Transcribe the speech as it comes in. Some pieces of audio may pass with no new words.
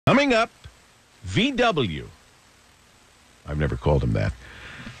Coming up, VW. I've never called him that.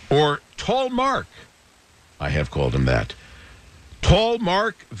 Or Tall Mark. I have called him that. Tall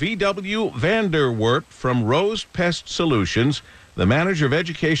Mark VW VanderWerp from Rose Pest Solutions, the manager of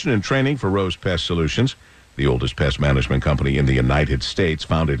education and training for Rose Pest Solutions, the oldest pest management company in the United States,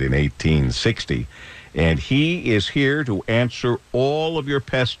 founded in 1860. And he is here to answer all of your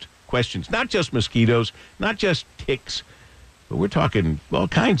pest questions, not just mosquitoes, not just ticks, but we're talking all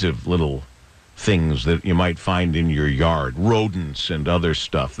kinds of little things that you might find in your yard, rodents and other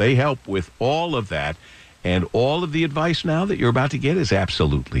stuff. They help with all of that. And all of the advice now that you're about to get is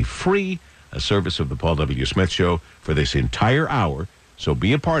absolutely free, a service of the Paul W. Smith Show for this entire hour. So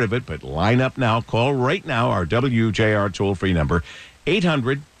be a part of it, but line up now. Call right now, our WJR toll-free number,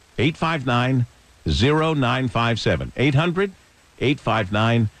 800-859-0957.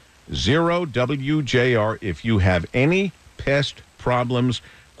 800-859-0WJR. If you have any pest problems,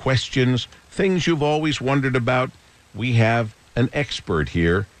 questions, things you've always wondered about, we have an expert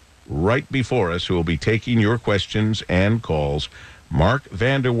here right before us who will be taking your questions and calls. Mark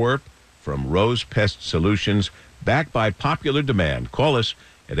VanderWerp from Rose Pest Solutions, backed by popular demand. Call us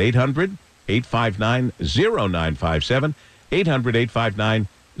at 800-859-0957,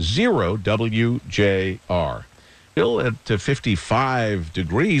 800-859-0WJR. Still at 55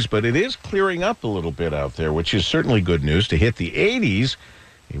 degrees, but it is clearing up a little bit out there, which is certainly good news to hit the 80s.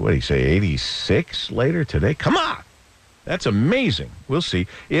 What do you say, 86 later today? Come on! That's amazing. We'll see.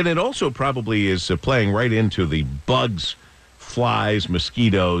 And it also probably is playing right into the bugs, flies,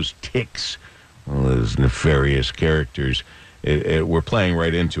 mosquitoes, ticks, all those nefarious characters. We're playing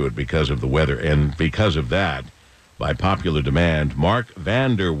right into it because of the weather. And because of that, by popular demand, Mark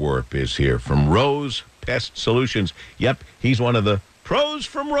VanderWerp is here from Rose Pest Solutions. Yep, he's one of the pros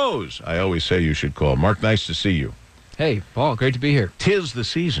from Rose. I always say you should call. Mark, nice to see you. Hey, Paul, great to be here. 'Tis the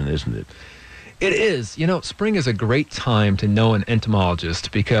season, isn't it? It is. You know, spring is a great time to know an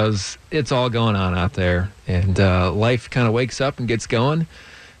entomologist because it's all going on out there, and life kind of wakes up and gets going,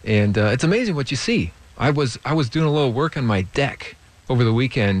 and it's amazing what you see. I was doing a little work on my deck over the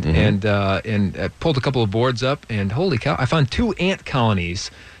weekend, and I pulled a couple of boards up, and holy cow, I found 2 ant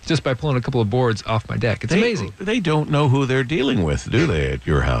colonies just by pulling a couple of boards off my deck. It's amazing. They don't know who they're dealing with, do they, at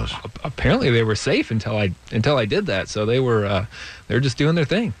your house? Apparently, they were safe until I did that. So they were just doing their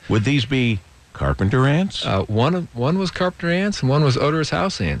thing. Would these be carpenter ants? One was carpenter ants, and one was odorous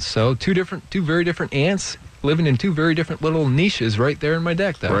house ants. So two very different ants living in 2 very different little niches right there in my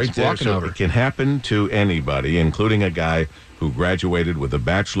deck that I was walking over. It can happen to anybody, including a guy who graduated with a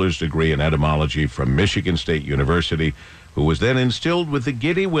bachelor's degree in entomology from Michigan State University, who was then instilled with the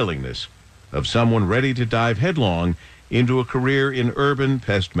giddy willingness of someone ready to dive headlong into a career in urban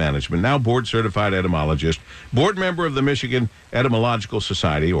pest management. Now board-certified entomologist, board member of the Michigan Entomological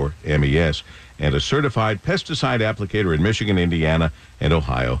Society, or MES, and a certified pesticide applicator in Michigan, Indiana, and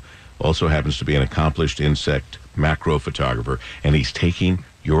Ohio. Also happens to be an accomplished insect macro photographer, and he's taking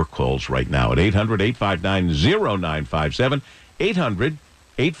your calls right now at 800-859-0957,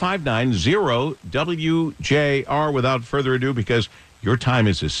 800-859-0WJR. Without further ado, because your time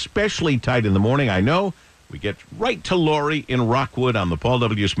is especially tight in the morning, I know, we get right to Lori in Rockwood on the Paul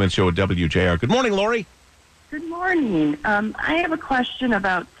W. Smith Show at WJR. Good morning, Lori. Good morning. I have a question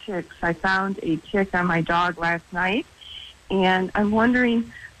about ticks. I found a tick on my dog last night, and I'm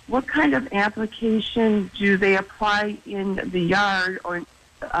wondering what kind of application do they apply in the yard or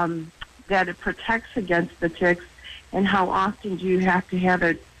that it protects against the ticks, and how often do you have to have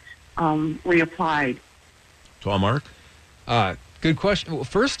it reapplied? Tall Mark? Good question. Well,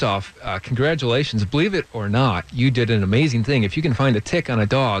 first off, congratulations. Believe it or not, you did an amazing thing. If you can find a tick on a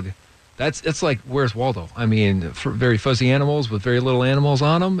dog, it's like Where's Waldo? I mean, for very fuzzy animals with very little animals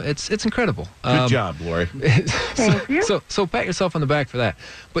on them, it's incredible. Good job, Lori. Thank you. So pat yourself on the back for that.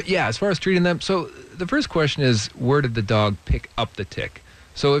 But yeah, as far as treating them, so the first question is, where did the dog pick up the tick?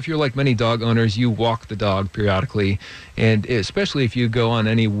 So if you're like many dog owners, you walk the dog periodically, and especially if you go on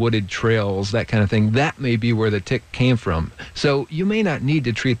any wooded trails, that kind of thing, that may be where the tick came from. So you may not need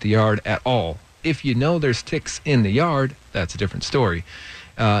to treat the yard at all. If you know there's ticks in the yard, that's a different story.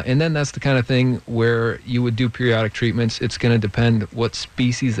 And then that's the kind of thing where you would do periodic treatments. It's going to depend what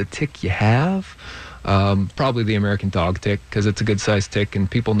species of tick you have. Probably the American dog tick, because it's a good-sized tick and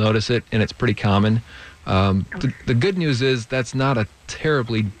people notice it, and it's pretty common. The good news is that's not a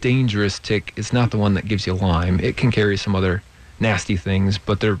terribly dangerous tick. It's not the one that gives you Lyme. It can carry some other nasty things,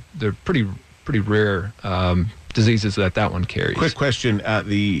 but they're pretty rare diseases that one carries. Quick question: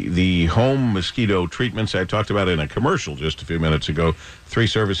 the home mosquito treatments I talked about in a commercial just a few minutes ago, 3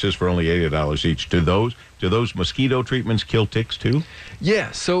 services for only $80 each. Do those mosquito treatments kill ticks too?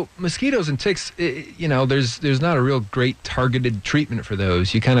 Yeah. So mosquitoes and ticks, there's not a real great targeted treatment for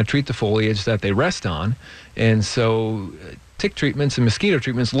those. You kind of treat the foliage that they rest on, and so tick treatments and mosquito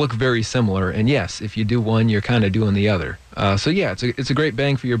treatments look very similar. And yes, if you do one, you're kind of doing the other. So yeah, it's a great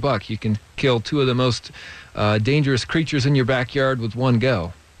bang for your buck. You can kill 2 of the most dangerous creatures in your backyard with one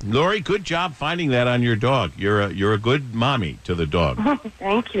go. Lori, good job finding that on your dog. You're a good mommy to the dog.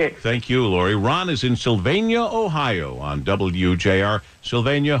 Thank you. Thank you, Lori. Ron is in Sylvania, Ohio on WJR.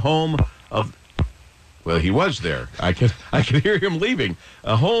 Sylvania, home of... Well, he was there. I could hear him leaving.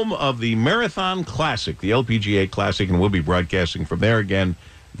 A home of the Marathon Classic, the LPGA Classic, and we'll be broadcasting from there again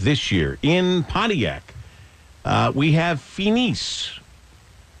this year. In Pontiac, we have Finis,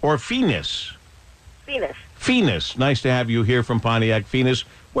 or Finis. Finis. Nice to have you here from Pontiac. Finis,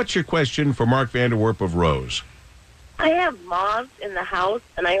 what's your question for Mark VanderWerp of Rose? I have moths in the house,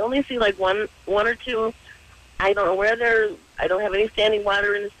 and I only see like one or two. I don't know where they're. I don't have any standing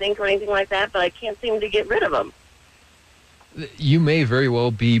water in the sink or anything like that, but I can't seem to get rid of them. You may very well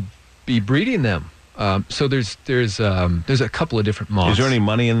be breeding them. So there's a couple of different moths. Is there any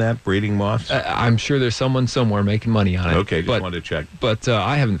money in that, breeding moths? I'm sure there's someone somewhere making money on it. Okay, just wanted to check. But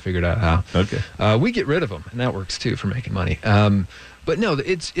I haven't figured out how. Okay. We get rid of them, and that works too for making money. But no,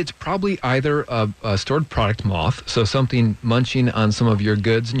 it's probably either a stored product moth, so something munching on some of your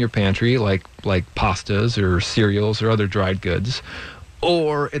goods in your pantry, like pastas or cereals or other dried goods,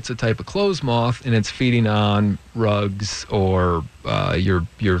 or it's a type of clothes moth and it's feeding on rugs or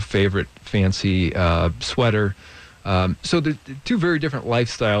your favorite fancy sweater. So the 2 very different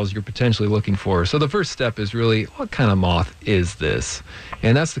lifestyles you're potentially looking for. So the first step is really, what kind of moth is this?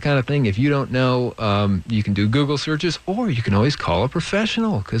 And that's the kind of thing, if you don't know, you can do Google searches, or you can always call a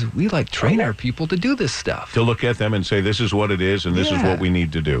professional, because we train our people to do this stuff. To look at them and say, this is what it is, and this is what we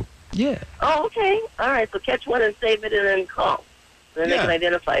need to do. Yeah. Oh, okay. All right, so catch one and save it and then call. Then they can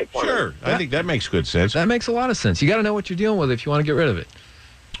identify it for Sure. me. I think that makes good sense. That makes a lot of sense. You got to know what you're dealing with if you want to get rid of it.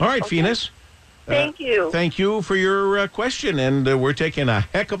 All right, Finis. Thank you. Thank you for your question, and we're taking a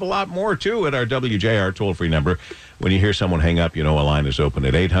heck of a lot more, too, at our WJR toll-free number. When you hear someone hang up, you know a line is open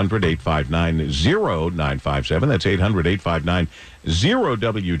at 800-859-0957. That's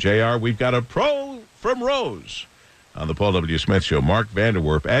 800-859-0WJR. We've got a pro from Rose on the Paul W. Smith Show. Mark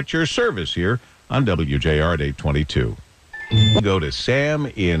VanderWerp at your service here on WJR at 822. We'll go to Sam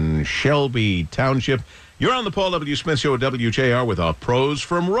in Shelby Township. You're on the Paul W. Smith Show at WJR with our pros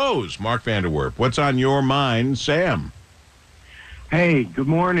from Rose. Mark VanderWerp, what's on your mind, Sam? Hey, good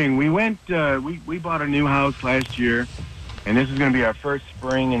morning. We went, we bought a new house last year, and this is going to be our first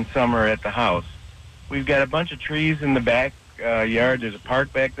spring and summer at the house. We've got a bunch of trees in the back yard. There's a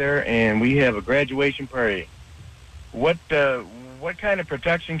park back there, and we have a graduation party. What kind of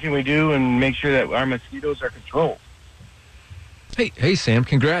protection can we do and make sure that our mosquitoes are controlled? Hey, Sam!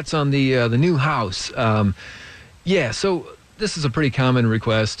 Congrats on the new house. So this is a pretty common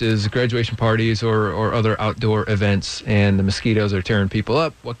request: is graduation parties or other outdoor events, and the mosquitoes are tearing people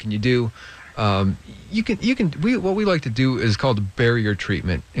up. What can you do? What we like to do is called a barrier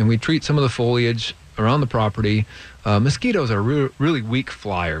treatment, and we treat some of the foliage around the property. Mosquitoes are really weak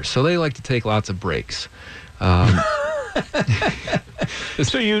flyers, so they like to take lots of breaks.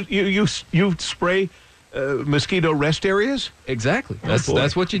 So you spray mosquito rest areas? Exactly.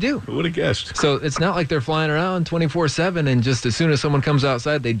 That's what you do. Who would have guessed? So it's not like they're flying around 24/7 and just as soon as someone comes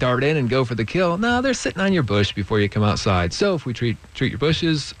outside, they dart in and go for the kill. No, they're sitting on your bush before you come outside. So if we treat your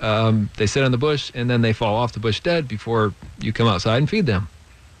bushes, they sit on the bush and then they fall off the bush dead before you come outside and feed them.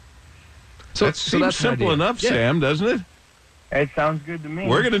 So that seems simple enough, Sam, doesn't it? It sounds good to me.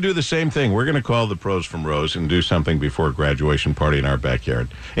 We're going to do the same thing. We're going to call the pros from Rose and do something before a graduation party in our backyard.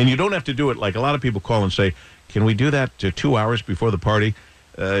 And you don't have to do it like a lot of people call and say, can we do that 2 hours before the party?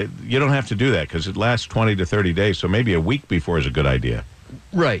 You don't have to do that because it lasts 20 to 30 days, so maybe a week before is a good idea.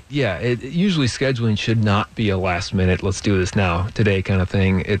 Right, yeah. Usually scheduling should not be a last minute, let's do this now, today kind of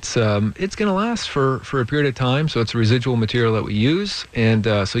thing. It's going to last for a period of time, so it's a residual material that we use. And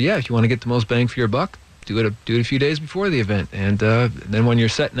if you want to get the most bang for your buck, do it a few days before the event. And then when you're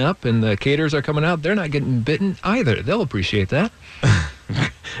setting up and the caterers are coming out, they're not getting bitten either. They'll appreciate that.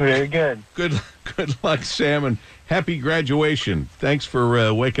 Very good. Good luck, Sam, and happy graduation. Thanks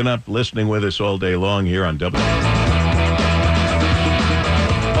for waking up, listening with us all day long here on W.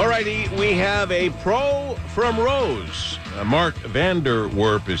 All righty, we have a pro from Rose. Mark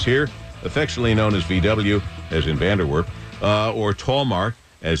VanderWerp is here, affectionately known as VW, as in VanderWerp, or Tall Mark,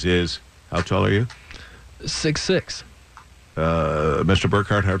 as is, how tall are you? 6'6". Mr.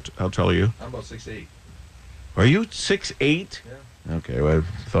 Burkhardt, how tall are you? I'm about 6'8". Are you 6'8"? Yeah. Okay, well, I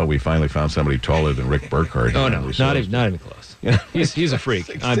thought we finally found somebody taller than Rick Burkhardt. Oh, no, not even close. He's a freak.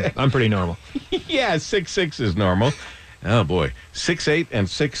 I'm pretty normal. Yeah, 6'6" is normal. Oh, boy. 6'8" and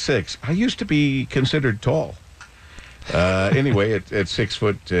 6'6". I used to be considered tall. Anyway, at 6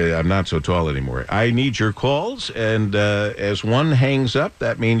 foot, I'm not so tall anymore. I need your calls, and as one hangs up,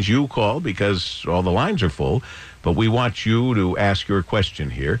 that means you call because all the lines are full. But we want you to ask your question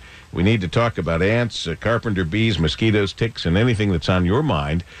here. We need to talk about ants, carpenter bees, mosquitoes, ticks, and anything that's on your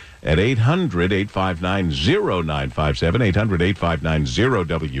mind at 800-859-0957,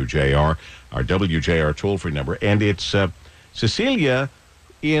 800-859-0WJR, our WJR toll-free number. And it's Cecilia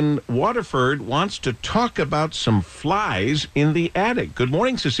in Waterford wants to talk about some flies in the attic. Good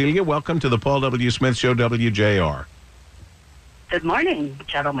morning, Cecilia. Welcome to the Paul W. Smith Show, WJR. Good morning,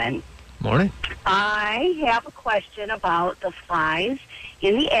 gentlemen. Morning. I have a question about the flies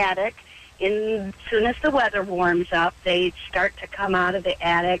in the attic. As soon as the weather warms up, they start to come out of the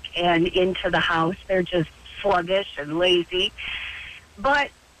attic and into the house. They're just sluggish and lazy. But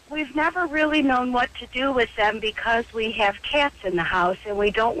we've never really known what to do with them because we have cats in the house and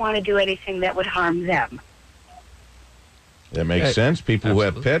we don't want to do anything that would harm them. That makes sense. People who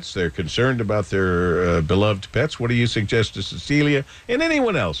have pets, they're concerned about their beloved pets. What do you suggest to Cecilia and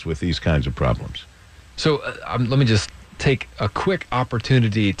anyone else with these kinds of problems? So let me just take a quick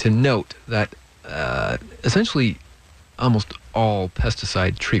opportunity to note that essentially almost all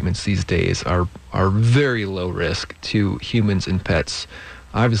pesticide treatments these days are very low risk to humans and pets.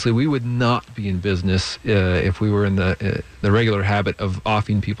 Obviously, we would not be in business if we were in the regular habit of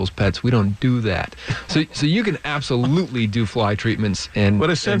offing people's pets. We don't do that. So you can absolutely do fly treatments and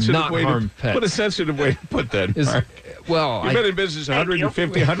not harm pets. What a sensitive way to put that, Mark. Well, You've been in business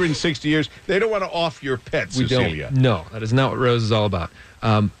 150, 160 years. They don't want to off your pets, Cecilia. We don't. No, that is not what Rose is all about.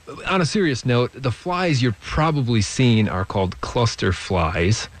 On a serious note, the flies you're probably seeing are called cluster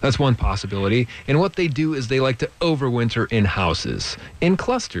flies. That's one possibility. And what they do is they like to overwinter in houses, in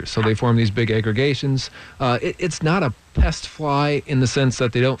clusters. So they form these big aggregations. It's not a pest fly in the sense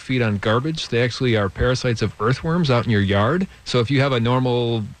that they don't feed on garbage. They actually are parasites of earthworms out in your yard. So if you have a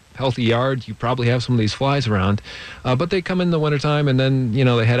normal healthy yard, you probably have some of these flies around, but they come in the wintertime and then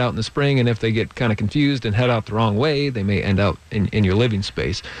they head out in the spring, and if they get kind of confused and head out the wrong way, they may end up in your living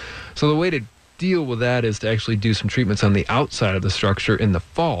space. So the way to deal with that is to actually do some treatments on the outside of the structure in the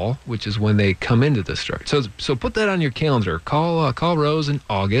fall, which is when they come into the structure. So put that on your calendar. Call Rose in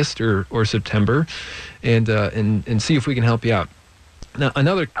August or September and see if we can help you out. Now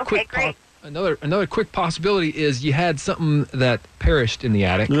another quick possibility is you had something that perished in the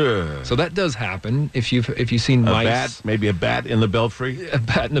attic. So that does happen if you've seen mice. Bat, maybe a bat in the belfry. A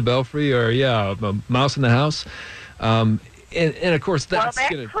bat in the belfry, or a mouse in the house. And of course that's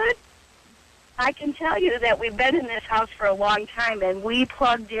I can tell you that we've been in this house for a long time, and we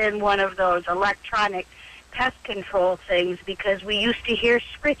plugged in one of those electronic pest control things because we used to hear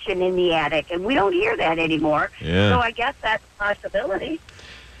scritching in the attic, and we don't hear that anymore. Yeah. So I guess that's a possibility.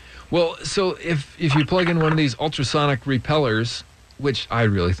 Well, so if you plug in one of these ultrasonic repellers, which I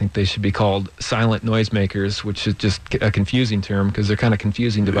really think they should be called silent noisemakers, which is just a confusing term because they're kind of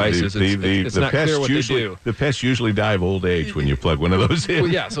confusing devices. It's not clear what they do. The pests usually die of old age when you plug one of those in.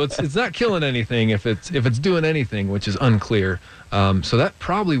 Well, yeah, so it's not killing anything if it's doing anything, which is unclear. So that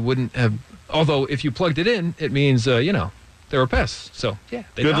probably wouldn't have. Although if you plugged it in, it means there were pests. So yeah.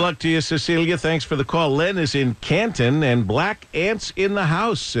 Good luck to you, Cecilia. Thanks for the call. Len is in Canton, and black ants in the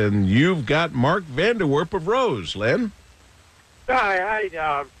house, and you've got Mark VanderWerp of Rose. Len.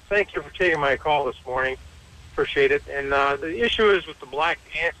 Hi. Thank you for taking my call this morning. Appreciate it. And the issue is with the black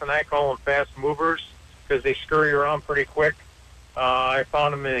ants, and I call them fast movers because they scurry around pretty quick. I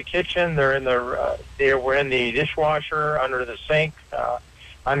found them in the kitchen. They were in the dishwasher, under the sink,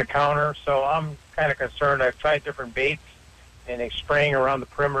 on the counter. So I'm kind of concerned. I've tried different baits and they're spraying around the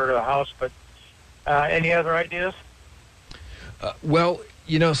perimeter of the house. But any other ideas? Well,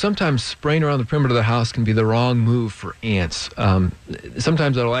 sometimes spraying around the perimeter of the house can be the wrong move for ants.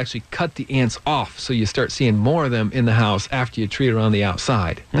 Sometimes it'll actually cut the ants off, so you start seeing more of them in the house after you treat around the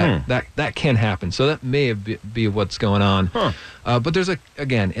outside. That can happen. So that may be what's going on. But there's it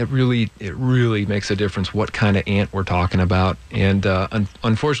really makes a difference what kind of ant we're talking about. And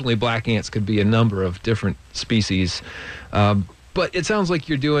unfortunately, black ants could be a number of different species. But it sounds like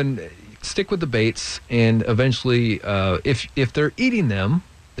you're doing. Stick with the baits, and eventually, if they're eating them,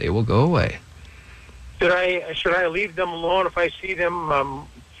 they will go away. Should I leave them alone if I see them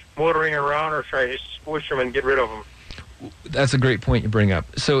motoring around, or should I just squish them and get rid of them? That's a great point you bring up.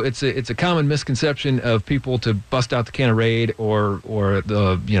 So it's a common misconception of people to bust out the can of Raid or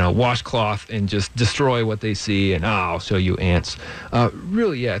the washcloth and just destroy what they see and I'll show you ants.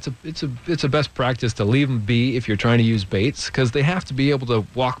 Really, yeah, it's a best practice to leave them be if you're trying to use baits, because they have to be able to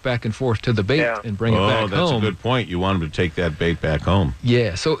walk back and forth to the bait and bring it back home. Oh, that's a good point. You want them to take that bait back home.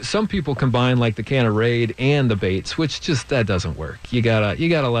 Yeah. So some people combine like the can of Raid and the baits, which that doesn't work. You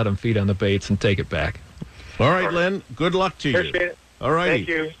gotta let them feed on the baits and take it back. All right, Len, good luck to you. Appreciate it. All right. Thank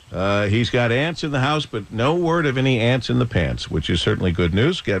you. He's got ants in the house, but no word of any ants in the pants, which is certainly good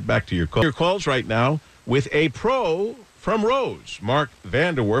news. Get back to your calls right now with a pro from Rose. Mark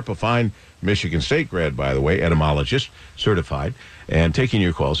VanderWerp, a fine Michigan State grad, by the way, entomologist, certified, and taking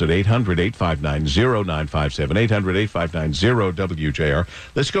your calls at 800-859-0957, 800-859-0WJR.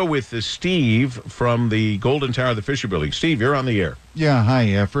 Let's go with Steve from the Golden Tower of the Fisher Building. Steve, you're on the air. Yeah,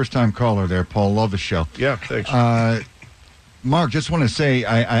 hi. First-time caller there, Paul. Love the show. Yeah, thanks. Mark, just want to say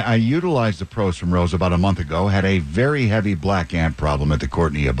I utilized the pros from Rose about a month ago, had a very heavy black ant problem at the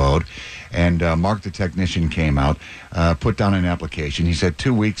Courtney abode, and Mark, the technician, came out, put down an application. He said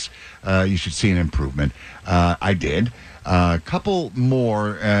 2 weeks, you should see an improvement. I did. A couple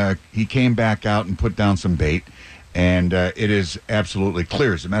more, he came back out and put down some bait, and it is absolutely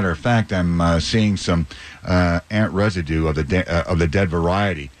clear. As a matter of fact, I'm seeing some ant residue of the dead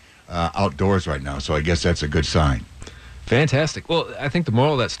variety outdoors right now, so I guess that's a good sign. Fantastic. Well, I think the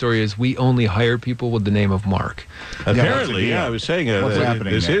moral of that story is we only hire people with the name of Mark. Apparently, yeah, I was saying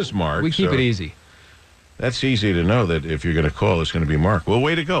this is Mark. We keep it easy. That's easy to know that if you're going to call, it's going to be Mark. Well,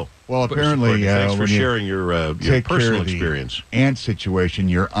 way to go. Well, apparently, thanks for sharing your personal experience. Ant situation,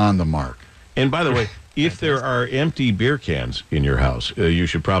 you're on the mark. And by the way, if there are empty beer cans in your house, you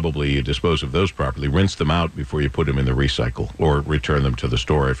should probably dispose of those properly. Rinse them out before you put them in the recycle, or return them to the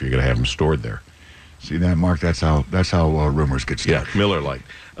store if you're going to have them stored there. See that, Mark? That's how rumors get started. Yeah, Miller Lite.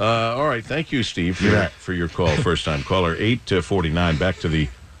 All right, thank you, Steve, for your call. First-time caller, 849. Back to the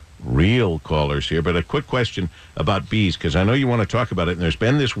real callers here. But a quick question about bees, because I know you want to talk about it, and there's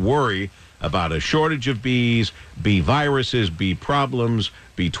been this worry about a shortage of bees, bee viruses, bee problems,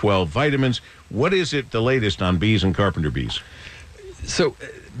 B12 vitamins. What is it, the latest on bees and carpenter bees? So,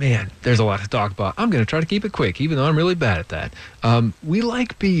 man, there's a lot to talk about. I'm going to try to keep it quick, even though I'm really bad at that. We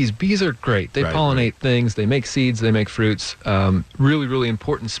like bees. Bees are great. They pollinate things. They make seeds. They make fruits. Really, really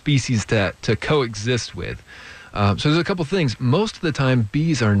important species to coexist with. So there's a couple things. Most of the time,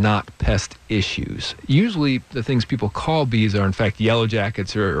 bees are not pest issues. Usually, the things people call bees are, in fact, yellow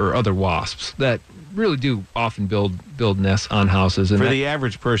jackets or other wasps that really do often build nests on houses. And for the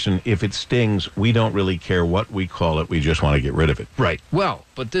average person, if it stings, we don't really care what we call it. We just want to get rid of it. Right. Well,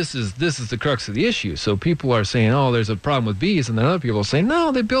 but this is the crux of the issue. So people are saying, oh, there's a problem with bees, and then other people are saying,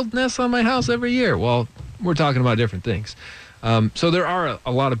 no, they build nests on my house every year. Well, we're talking about different things. So there are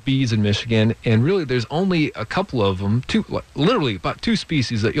a lot of bees in Michigan, and really there's only a couple of them, literally about two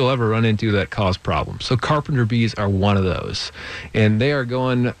species that you'll ever run into that cause problems. So carpenter bees are one of those, and they are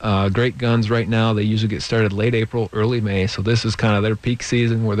going great guns right now. They usually get started late April, early May, so this is kind of their peak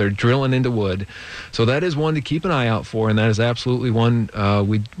season where they're drilling into wood. So that is one to keep an eye out for, and that is absolutely one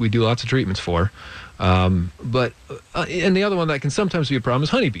we do lots of treatments for. And the other one that can sometimes be a problem is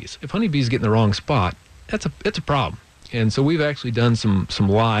honeybees. If honeybees get in the wrong spot, it's a problem. And so we've actually done some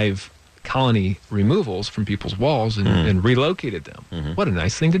live colony removals from people's walls and relocated them. Mm-hmm. What a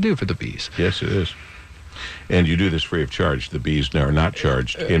nice thing to do for the bees. Yes, it is. And you do this free of charge. The bees are not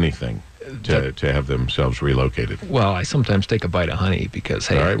charged anything to have themselves relocated. Well, I sometimes take a bite of honey because,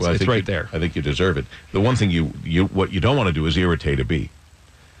 hey, right, it's right there. I think you deserve it. The one thing what you don't want to do is irritate a bee.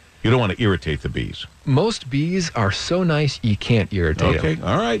 You don't want to irritate the bees. Most bees are so nice you can't irritate them. Okay,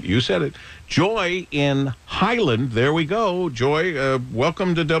 all right, you said it. Joy in Highland, there we go. Joy,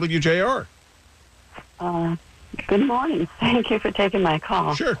 welcome to WJR. Good morning. Thank you for taking my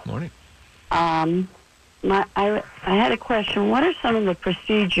call. Sure, morning. I had a question. What are some of the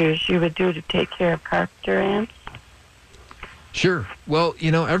procedures you would do to take care of carpenter ants? Sure. Well,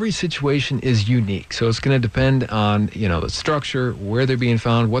 every situation is unique, so it's going to depend on, the structure, where they're being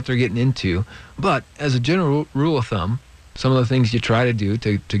found, what they're getting into. But as a general rule of thumb, some of the things you try to do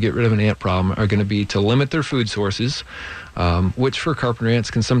to get rid of an ant problem are going to be to limit their food sources, which for carpenter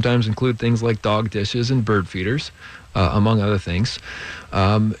ants can sometimes include things like dog dishes and bird feeders, among other things.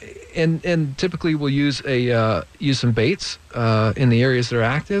 And typically we'll use some baits in the areas that are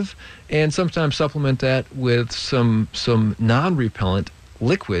active, and sometimes supplement that with some non-repellent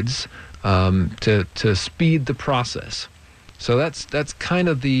liquids to speed the process. So that's kind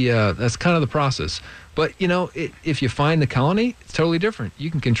of the process. But, if you find the colony, it's totally different. You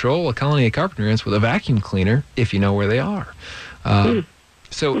can control a colony of carpenter ants with a vacuum cleaner if you know where they are.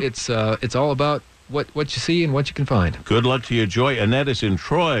 So it's all about what you see and what you can find. Good luck to you, Joy. Annette is in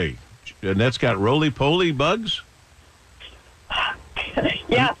Troy. Annette's got roly-poly bugs?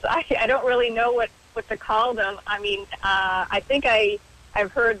 Yes, I don't really know what to call them. I mean, I think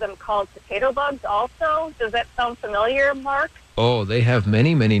I've heard them called potato bugs also. Does that sound familiar, Mark? Oh, they have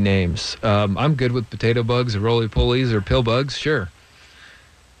many, many names. I'm good with potato bugs or roly-polies or pill bugs, sure.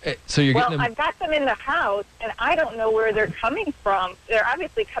 So you're getting them... I've got them in the house, and I don't know where they're coming from. They're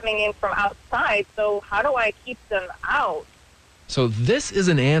obviously coming in from outside, so how do I keep them out? So this is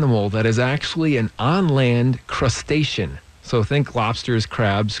an animal that is actually an on-land crustacean. So think lobsters,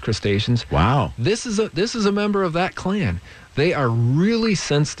 crabs, crustaceans. Wow. This is a member of that clan. They are really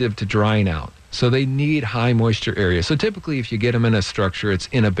sensitive to drying out. So they need high moisture areas. So typically if you get them in a structure, it's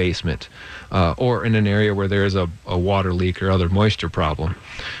in a basement or in an area where there is a water leak or other moisture problem.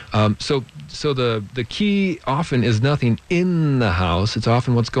 So the key often is nothing in the house. It's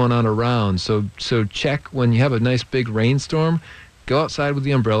often what's going on around. So check when you have a nice big rainstorm. Go outside with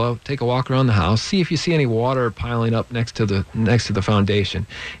the umbrella, take a walk around the house, see if you see any water piling up next to the foundation.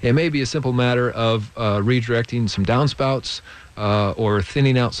 It may be a simple matter of redirecting some downspouts or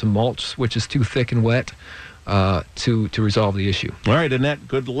thinning out some mulch, which is too thick and wet, to resolve the issue. All right, Annette,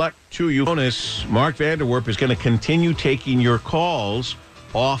 good luck to you. Bonus, Mark VanderWerp is going to continue taking your calls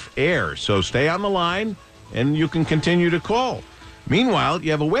off air, so stay on the line and you can continue to call. Meanwhile,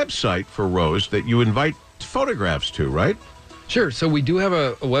 you have a website for Rose that you invite photographs to, right? Sure. So we do have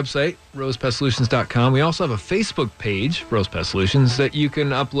a website, rosepestsolutions.com. We also have a Facebook page, Rose Pest Solutions, that you can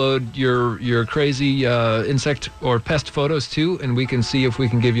upload your crazy insect or pest photos to, and we can see if we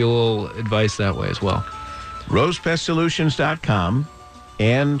can give you a little advice that way as well. rosepestsolutions.com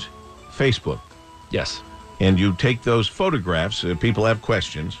and Facebook. Yes. And you take those photographs. People have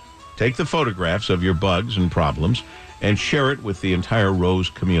questions. Take the photographs of your bugs and problems and share it with the entire Rose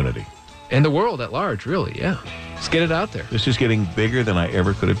community. And the world at large, really, yeah. Let's get it out there. This is getting bigger than I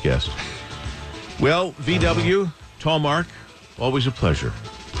ever could have guessed. Well, VW, Tall Mark, always a pleasure.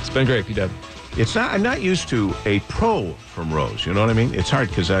 It's been great, PW. I'm not used to a pro from Rose, you know what I mean? It's hard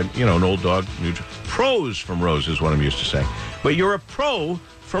because I'm, an old dog. Pros from Rose is what I'm used to saying. But you're a pro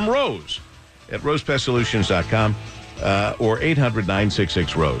from Rose at rosepestsolutions.com or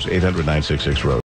 800-966-ROSE, 800-966-ROSE.